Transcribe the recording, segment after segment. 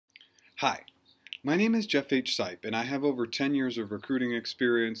Hi, my name is Jeff H. Sipe, and I have over 10 years of recruiting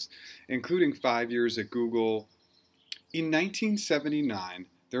experience, including 5 years at Google. In 1979,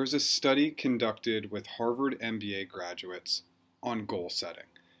 there was a study conducted with Harvard MBA graduates on goal setting.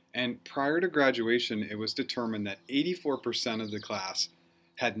 And prior to graduation, it was determined that 84% of the class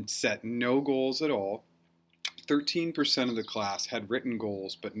had set no goals at all, 13% of the class had written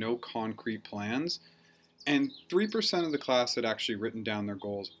goals but no concrete plans, and 3% of the class had actually written down their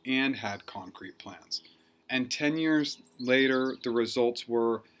goals and had concrete plans. And 10 years later, the results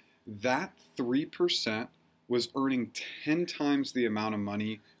were that 3% was earning 10 times the amount of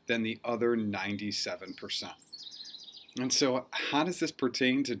money than the other 97%. And so, how does this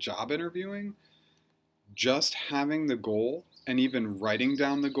pertain to job interviewing? Just having the goal and even writing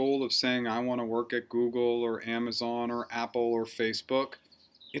down the goal of saying, I want to work at Google or Amazon or Apple or Facebook,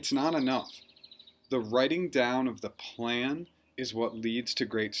 it's not enough. The writing down of the plan is what leads to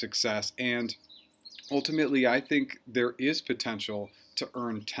great success, and ultimately I think there is potential to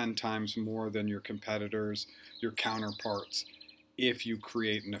earn 10 times more than your competitors, your counterparts, if you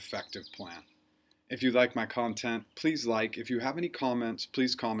create an effective plan. If you like my content, please like. If you have any comments,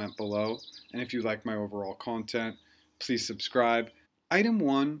 please comment below. And if you like my overall content, please subscribe. Item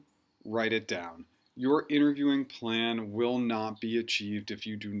 1, write it down. Your interviewing plan will not be achieved if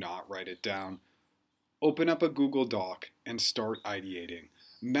you do not write it down. Open up a Google Doc and start ideating.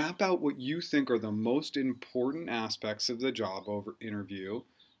 Map out what you think are the most important aspects of the job interview,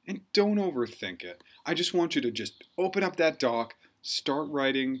 and don't overthink it. I just want you to just open up that doc, start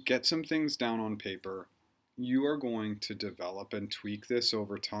writing, get some things down on paper. You are going to develop and tweak this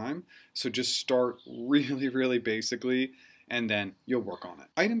over time, so just start really basically, and then you'll work on it.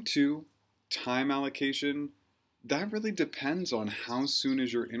 Item 2, time allocation. That really depends on how soon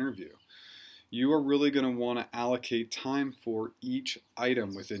is your interview. You are really going to want to allocate time for each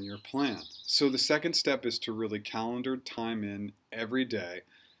item within your plan. So the second step is to really calendar time in every day.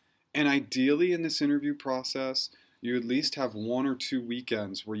 And ideally in this interview process, you at least have 1 or 2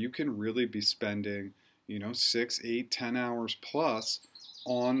 weekends where you can really be spending, 6, 8, 10 hours plus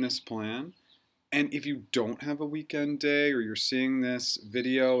on this plan. And if you don't have a weekend day, or you're seeing this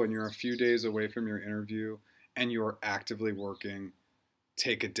video and you're a few days away from your interview and you're actively working,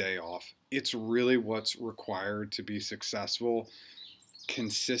 take a day off. It's really what's required to be successful.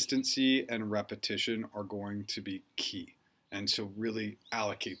 Consistency and repetition are going to be key. And so really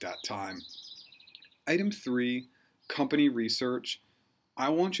allocate that time. Item 3, company research. I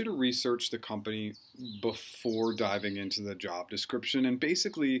want you to research the company before diving into the job description. And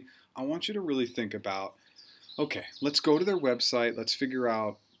basically, I want you to really think about, okay, let's go to their website. Let's figure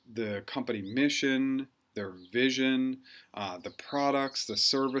out the company mission, their vision, the products, the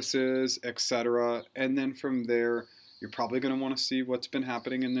services, etc. And then from there, you're probably going to want to see what's been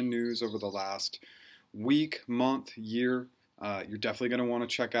happening in the news over the last week, month, year. You're definitely going to want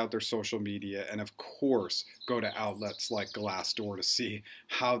to check out their social media, and of course, go to outlets like Glassdoor to see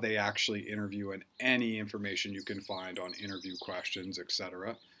how they actually interview and any information you can find on interview questions,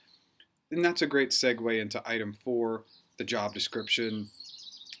 etc. And that's a great segue into item 4, the job description.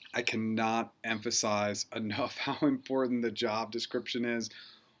 I cannot emphasize enough how important the job description is.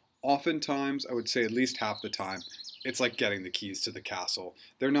 Oftentimes, I would say at least half the time, it's like getting the keys to the castle.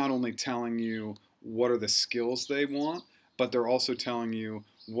 They're not only telling you what are the skills they want, but they're also telling you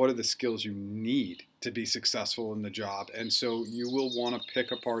what are the skills you need to be successful in the job. And so you will want to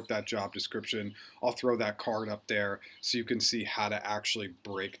pick apart that job description. I'll throw that card up there so you can see how to actually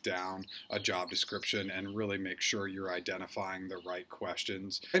break down a job description and really make sure you're identifying the right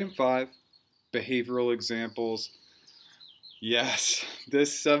questions. Item 5, behavioral examples. Yes,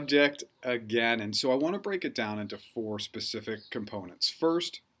 this subject again. And so I want to break it down into 4 specific components.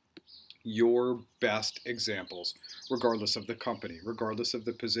 First, your best examples, regardless of the company, regardless of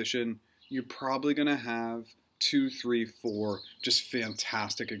the position. You're probably going to have 2, 3, 4 just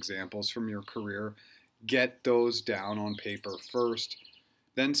fantastic examples from your career. Get those down on paper first.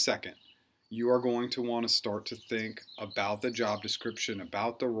 Then second, you are going to want to start to think about the job description,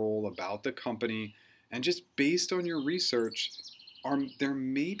 about the role, about the company, and just based on your research, there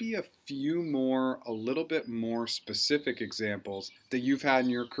may be a few more, a little bit more specific examples that you've had in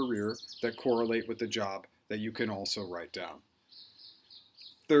your career that correlate with the job that you can also write down.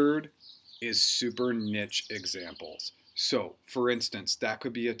 Third is super niche examples. So, for instance, that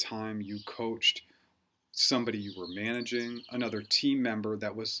could be a time you coached somebody you were managing, another team member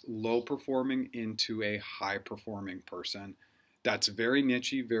that was low performing into a high performing person. That's very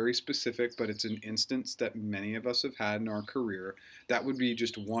nichey, very specific, but it's an instance that many of us have had in our career. That would be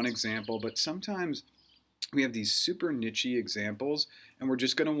just one example, but sometimes we have these super niche-y examples, and we're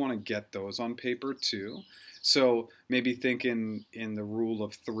just going to want to get those on paper too. So maybe think in the rule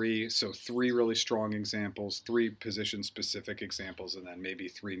of three. So 3 really strong examples, 3 position-specific examples, and then maybe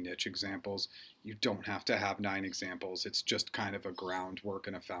 3 niche examples. You don't have to have 9 examples. It's just kind of a groundwork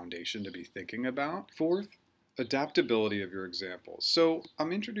and a foundation to be thinking about. Fourth, adaptability of your examples. So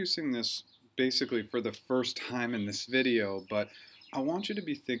I'm introducing this basically for the first time in this video, but I want you to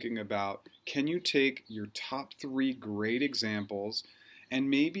be thinking about, can you take your top 3 great examples, and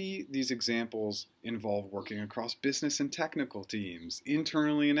maybe these examples involve working across business and technical teams,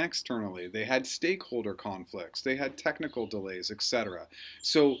 internally and externally. They had stakeholder conflicts, they had technical delays, etc.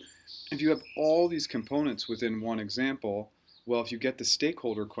 So if you have all these components within one example, well, if you get the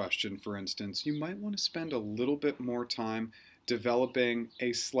stakeholder question, for instance, you might want to spend a little bit more time developing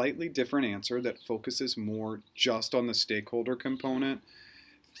a slightly different answer that focuses more just on the stakeholder component.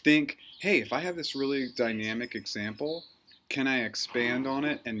 Think, hey, if I have this really dynamic example, can I expand on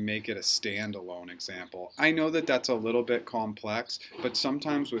it and make it a standalone example? I know that that's a little bit complex, but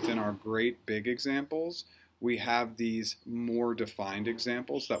sometimes within our great big examples, we have these more defined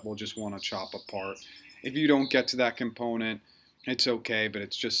examples that we'll just want to chop apart. If you don't get to that component, it's okay, but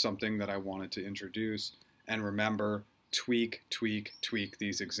it's just something that I wanted to introduce. And remember, tweak, tweak, tweak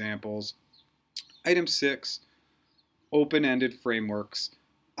these examples. Item 6, open-ended frameworks.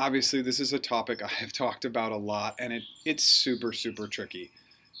 Obviously, this is a topic I have talked about a lot, and it's super, super tricky.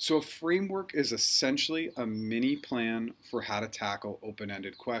 So a framework is essentially a mini plan for how to tackle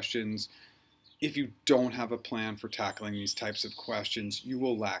open-ended questions. If you don't have a plan for tackling these types of questions, you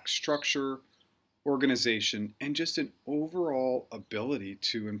will lack structure, organization, and just an overall ability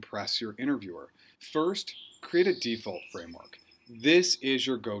to impress your interviewer. First, create a default framework. This is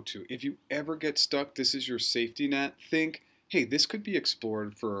your go-to. If you ever get stuck, this is your safety net. Think, hey, this could be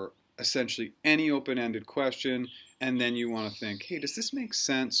explored for essentially any open-ended question, and then you want to think, hey, does this make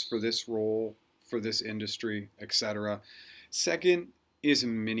sense for this role, for this industry, etc. Second is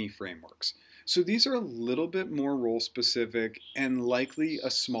mini frameworks. So these are a little bit more role specific and likely a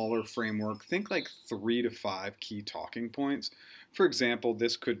smaller framework. Think like 3 to 5 key talking points. For example,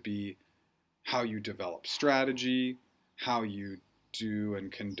 this could be how you develop strategy, how you do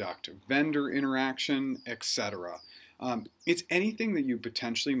and conduct vendor interaction, etc. It's anything that you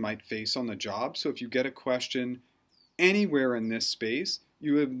potentially might face on the job. So if you get a question anywhere in this space,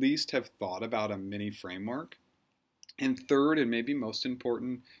 you at least have thought about a mini framework. And third, and maybe most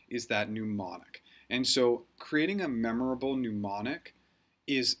important, is that mnemonic. And so creating a memorable mnemonic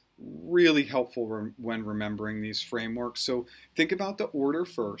is really helpful when remembering these frameworks. So think about the order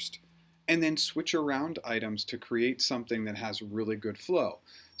first, and then switch around items to create something that has really good flow.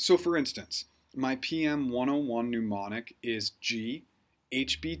 So for instance, my PM 101 mnemonic is G,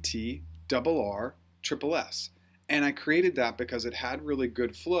 HBT, RR, SSS. And I created that because it had really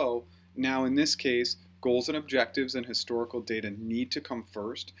good flow. Now in this case, goals and objectives and historical data need to come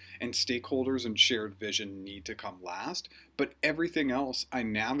first, and stakeholders and shared vision need to come last, but everything else I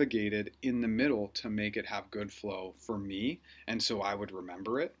navigated in the middle to make it have good flow for me, and so I would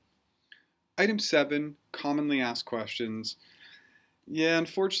remember it. Item 7, commonly asked questions. Yeah,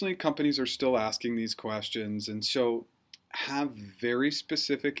 unfortunately, companies are still asking these questions, and so have very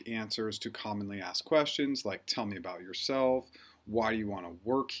specific answers to commonly asked questions, like tell me about yourself, why do you want to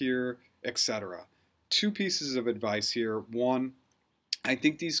work here, etc. 2 pieces of advice here. 1, I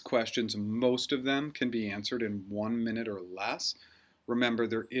think these questions, most of them can be answered in 1 minute or less. Remember,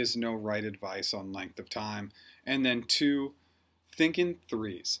 there is no right advice on length of time. And then 2, think in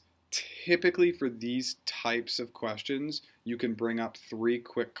threes. Typically for these types of questions, you can bring up 3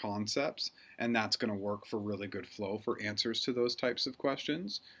 quick concepts, and that's going to work for really good flow for answers to those types of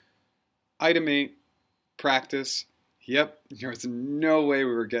questions. Item 8, practice. Yep, there's no way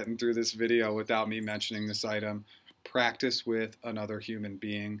we were getting through this video without me mentioning this item. Practice with another human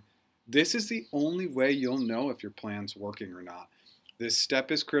being. This is the only way you'll know if your plan's working or not. This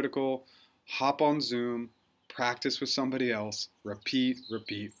step is critical. Hop on Zoom, practice with somebody else, repeat,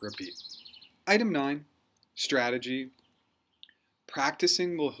 repeat, repeat. Item 9, strategy.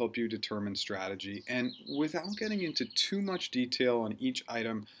 Practicing will help you determine strategy, and without getting into too much detail on each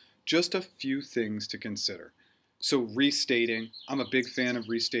item, just a few things to consider. So restating, I'm a big fan of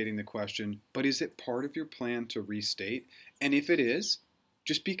restating the question, but is it part of your plan to restate? And if it is,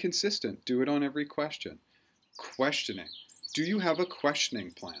 just be consistent. Do it on every question. Questioning. Do you have a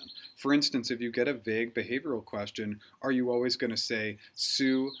questioning plan? For instance, if you get a vague behavioral question, are you always going to say,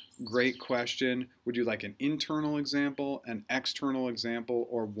 Sue, great question. Would you like an internal example, an external example,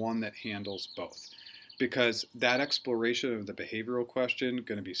 or one that handles both? Because that exploration of the behavioral question is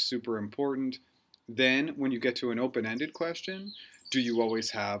going to be super important. Then when you get to an open-ended question, do you always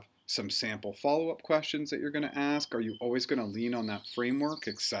have some sample follow-up questions that you're going to ask? Are you always going to lean on that framework,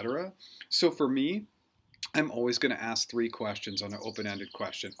 etc.? So for me, I'm always going to ask 3 questions on an open-ended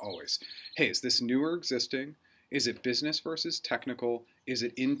question, always. Hey, is this new or existing? Is it business versus technical? Is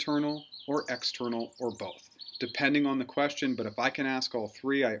it internal or external or both? Depending on the question, but if I can ask all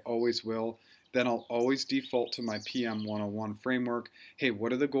 3, I always will. Then I'll always default to my PM 101 framework. Hey,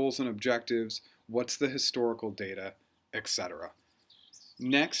 what are the goals and objectives? What's the historical data, etc.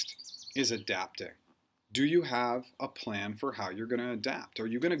 Next is adapting. Do you have a plan for how you're going to adapt? Are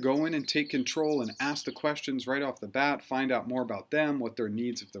you going to go in and take control and ask the questions right off the bat, find out more about them, what their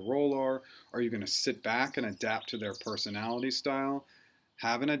needs of the role are? Are you going to sit back and adapt to their personality style?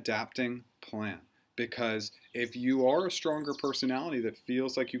 Have an adapting plan. Because if you are a stronger personality that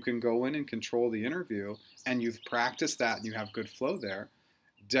feels like you can go in and control the interview and you've practiced that and you have good flow there,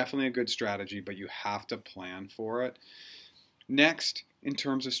 definitely a good strategy, but you have to plan for it. Next, in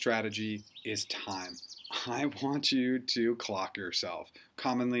terms of strategy, is time. I want you to clock yourself.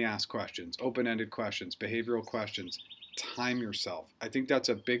 Commonly asked questions, open-ended questions, behavioral questions. Time yourself. I think that's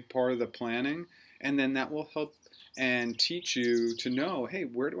a big part of the planning, and then that will help and teach you to know, hey,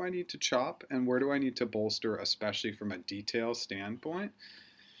 where do I need to chop and where do I need to bolster, especially from a detail standpoint.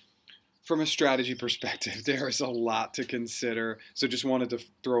 From a strategy perspective, there is a lot to consider, so just wanted to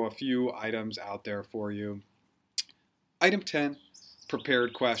throw a few items out there for you. Item 10,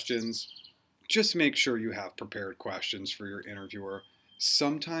 prepared questions. Just make sure you have prepared questions for your interviewer.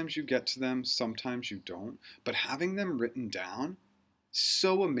 Sometimes you get to them, sometimes you don't, but having them written down,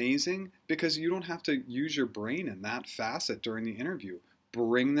 so amazing because you don't have to use your brain in that facet during the interview.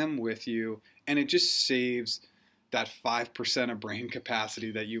 Bring them with you, and it just saves that 5% of brain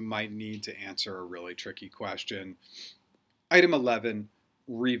capacity that you might need to answer a really tricky question. Item 11,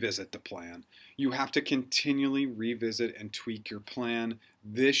 revisit the plan. You have to continually revisit and tweak your plan.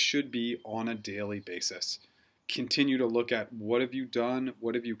 This should be on a daily basis. Continue to look at what have you done,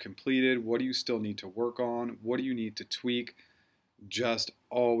 what have you completed, what do you still need to work on, what do you need to tweak. Just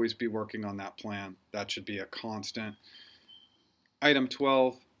always be working on that plan. That should be a constant. Item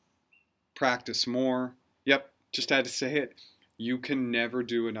 12, practice more. Yep, just had to say it. You can never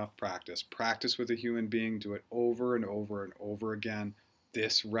do enough practice. Practice with a human being. Do it over and over and over again.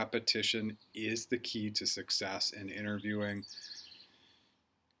 This repetition is the key to success in interviewing.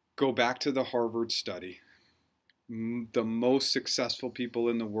 Go back to the Harvard study. The most successful people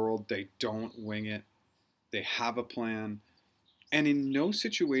in the world, they don't wing it. They have a plan. And in no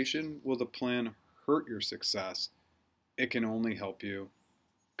situation will the plan hurt your success. It can only help you.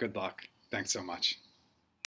 Good luck. Thanks so much.